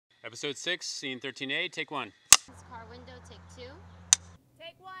Episode 6, scene 13A, take 1. This car window, take 2.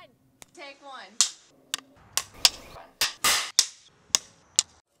 Take 1. Take 1.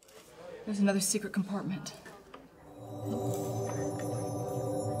 There's another secret compartment.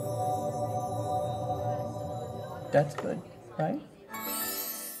 That's good, right?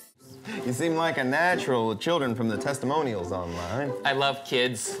 You seem like a natural with children from the testimonials online. I love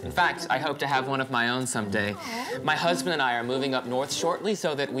kids. In fact, I hope to have one of my own someday. My husband and I are moving up north shortly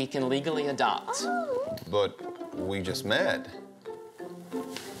so that we can legally adopt. But we just met.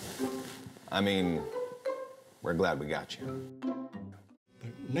 I mean, we're glad we got you.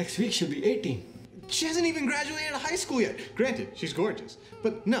 But next week she'll be 18. She hasn't even graduated high school yet. Granted, she's gorgeous.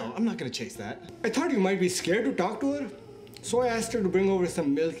 But no, I'm not gonna chase that. I thought you might be scared to talk to her, so I asked her to bring over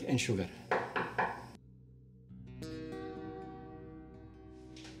some milk and sugar.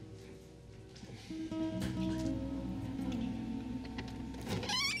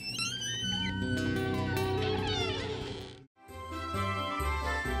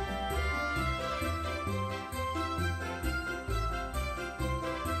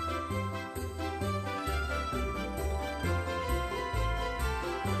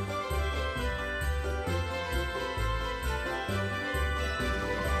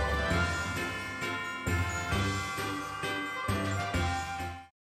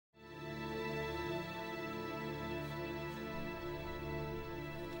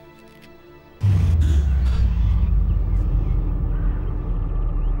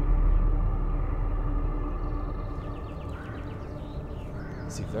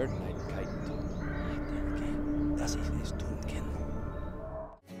 Sie werden einen kalten Tag. Dass ich es tun kann.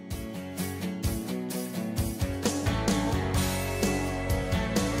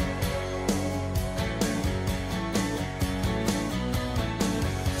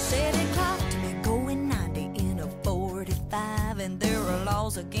 Said it clocked me going 90 in a 45, and there are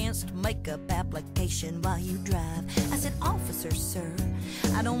laws against makeup application while you drive. I said, officer, sir,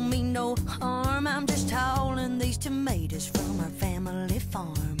 I don't mean no harm. I'm just hauling these tomatoes from our family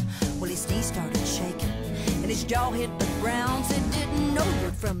farm. Well, his knees started shaking and his jaw hit the ground. Said, didn't know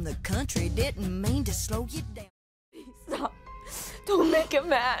you're from the country, didn't mean to slow you down. Please stop. Don't make him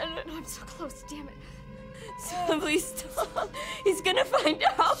mad. No, I'm so close, damn it. So, please stop. He's gonna find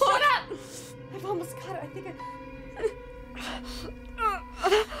out. Shut up! I've almost got it. I think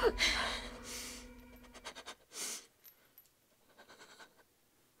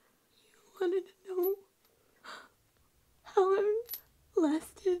You wanted to know how I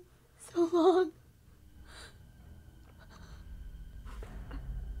lasted so long?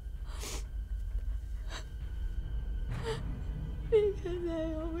 Because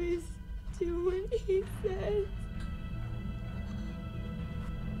I always do what he says.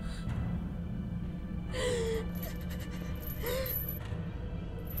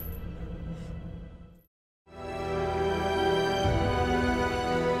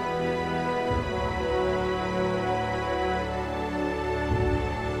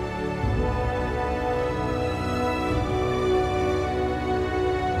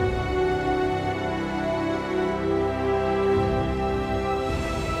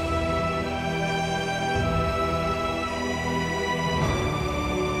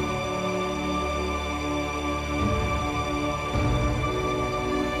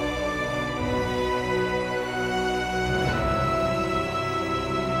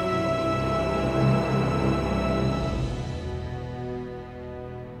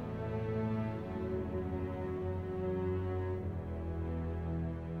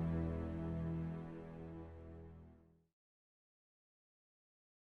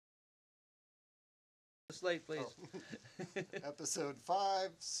 Slate, please. Oh. Episode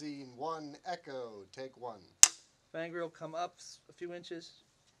 5, Scene 1, Echo, take 1. Fangirl, come up a few inches.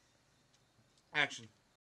 Action.